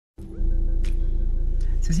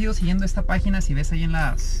sigo siguiendo esta página. Si ves ahí en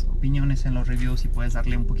las opiniones, en los reviews, y puedes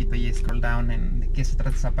darle un poquito ahí scroll down en de qué se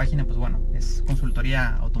trata esa página, pues bueno, es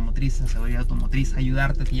consultoría automotriz, asesoría automotriz,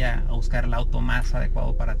 ayudarte a ti a buscar el auto más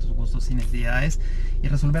adecuado para tus gustos y necesidades y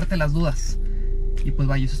resolverte las dudas. Y pues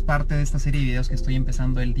vaya, eso es parte de esta serie de videos que estoy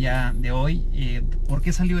empezando el día de hoy. ¿Por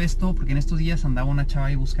qué salió esto? Porque en estos días andaba una chava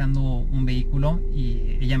ahí buscando un vehículo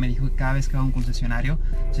y ella me dijo que cada vez que va a un concesionario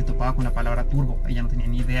se topaba con la palabra turbo. Ella no tenía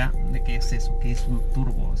ni idea de qué es eso, qué es un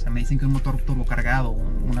turbo. O sea, me dicen que es un motor turbo cargado,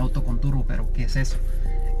 un auto con turbo, pero ¿qué es eso?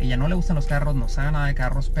 Ella no le gustan los carros, no sabe nada de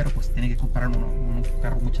carros, pero pues tiene que comprar un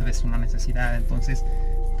carro, muchas veces una necesidad. Entonces,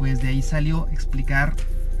 pues de ahí salió explicar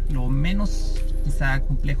lo menos quizá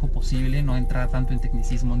complejo posible, no entrar tanto en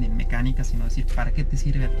tecnicismo ni en mecánica, sino decir para qué te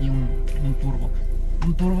sirve a ti un turbo.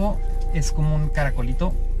 Un turbo es como un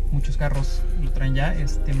caracolito, muchos carros lo traen ya,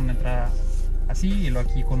 tiene una entrada así y luego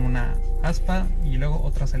aquí con una aspa y luego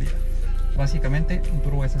otra salida. Básicamente un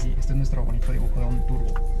turbo es así. Este es nuestro bonito dibujo de un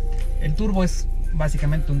turbo. El turbo es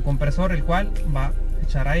básicamente un compresor el cual va a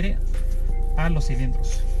echar aire a los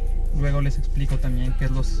cilindros. Luego les explico también qué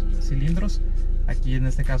es los cilindros. Aquí en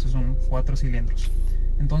este caso son 4 cilindros.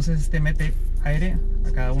 Entonces mete aire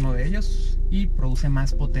a cada uno de ellos y produce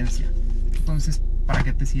más potencia. Entonces, ¿para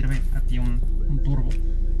qué te sirve a ti un turbo?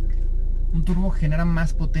 Un turbo genera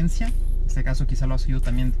más potencia. En este caso quizá lo has oído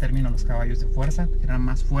también en términos los caballos de fuerza. Genera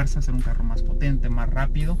más fuerza, hacer un carro más potente, más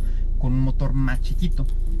rápido, con un motor más chiquito.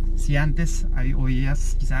 Si antes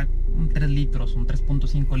oías quizá un 3 litros, un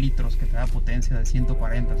 3.5 litros que te da potencia de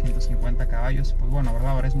 140, 150 caballos, pues bueno,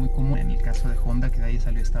 ¿verdad? Ahora es muy común en el caso de Honda, que de ahí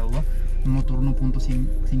salió esta duda, un motor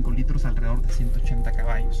 1.5 litros alrededor de 180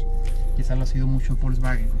 caballos. Quizá lo has oído mucho en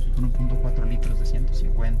Volkswagen, con sus 1.4 litros de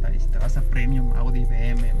 150, y si te vas a Premium, Audi,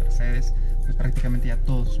 BM, Mercedes, pues prácticamente ya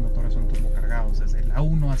todos sus motores son turbocargados, desde la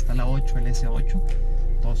 1 hasta la 8, el S8,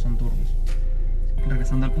 todos son turbos.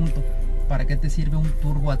 Regresando al punto, ¿para qué te sirve un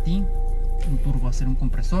turbo a ti? Un turbo va a ser un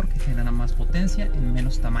compresor que genera más potencia en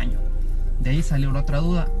menos tamaño. De ahí salió la otra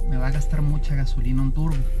duda, ¿me va a gastar mucha gasolina un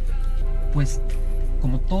turbo? Pues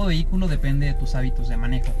como todo vehículo depende de tus hábitos de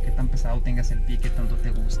manejo, qué tan pesado tengas el pie, qué tanto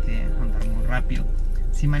te guste andar muy rápido.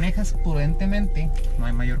 Si manejas prudentemente, no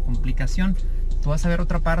hay mayor complicación. Tú vas a ver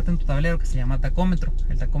otra parte en tu tablero que se llama tacómetro.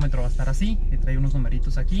 El tacómetro va a estar así, que trae unos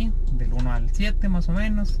numeritos aquí, del 1 al 7 más o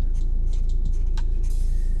menos.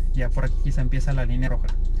 Ya por aquí quizá empieza la línea roja.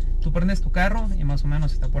 Tú prendes tu carro y más o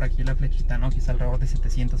menos está por aquí la flechita, ¿no? Quizá alrededor de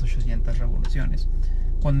 700, 800 revoluciones.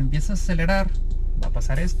 Cuando empiezas a acelerar, va a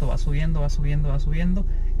pasar esto, va subiendo, va subiendo, va subiendo.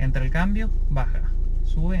 Entre el cambio, baja.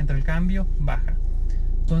 Sube, entre el cambio, baja.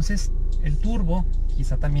 Entonces, el turbo,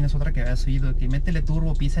 quizá también es otra que habías oído, que métele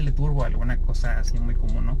turbo, písale turbo, alguna cosa así muy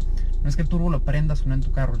común, ¿no? No es que el turbo lo prendas o no en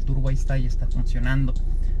tu carro, el turbo ahí está y está funcionando.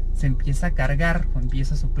 Se empieza a cargar o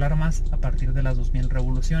empieza a soplar más a partir de las 2000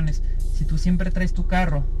 revoluciones. Si tú siempre traes tu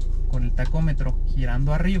carro con el tacómetro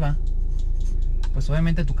girando arriba, pues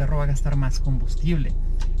obviamente tu carro va a gastar más combustible.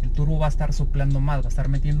 El turbo va a estar soplando más, va a estar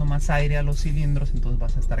metiendo más aire a los cilindros, entonces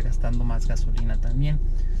vas a estar gastando más gasolina también.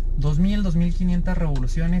 2000, 2500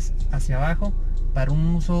 revoluciones hacia abajo para un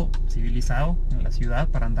uso civilizado en la ciudad,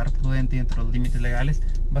 para andar prudente dentro de los límites legales,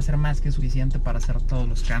 va a ser más que suficiente para hacer todos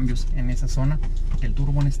los cambios en esa zona, que el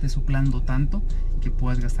turbo no esté soplando tanto y que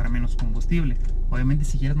puedas gastar menos combustible. Obviamente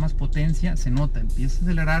si quieres más potencia se nota, empiezas a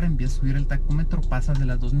acelerar, empiezas a subir el tacómetro, pasas de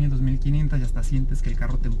las 2000, 2500 y hasta sientes que el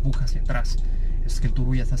carro te empuja hacia atrás. Es que el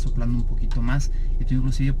turbo ya está soplando un poquito más y tú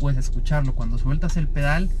inclusive puedes escucharlo. Cuando sueltas el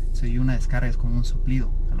pedal se oye una descarga, es como un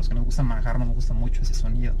soplido. A los que nos gusta manejar no nos gusta mucho ese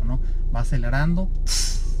sonido, ¿no? Va acelerando,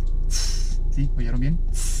 ¿sí? ¿Oyeron bien?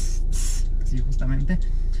 Así justamente.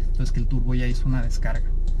 Entonces que el turbo ya hizo una descarga.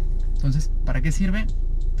 Entonces, ¿para qué sirve?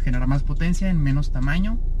 Genera más potencia en menos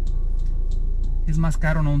tamaño. Es más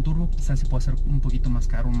caro, ¿no? Un turbo, quizás sí puede ser un poquito más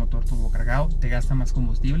caro un motor turbo cargado, te gasta más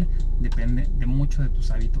combustible, depende de mucho de tus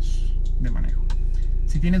hábitos de manejo.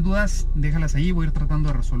 Si tienes dudas, déjalas ahí, voy a ir tratando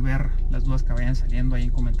de resolver las dudas que vayan saliendo ahí en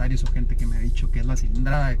comentarios, o gente que me ha dicho qué es la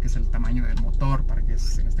cilindrada, qué es el tamaño del motor, para qué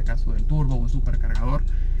es en este caso del turbo o un supercargador.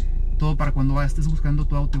 Todo para cuando estés buscando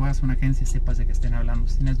tu auto y vayas a una agencia y sepas de qué estén hablando.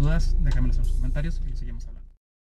 Si tienes dudas, déjamelas en los comentarios y lo seguimos hablando.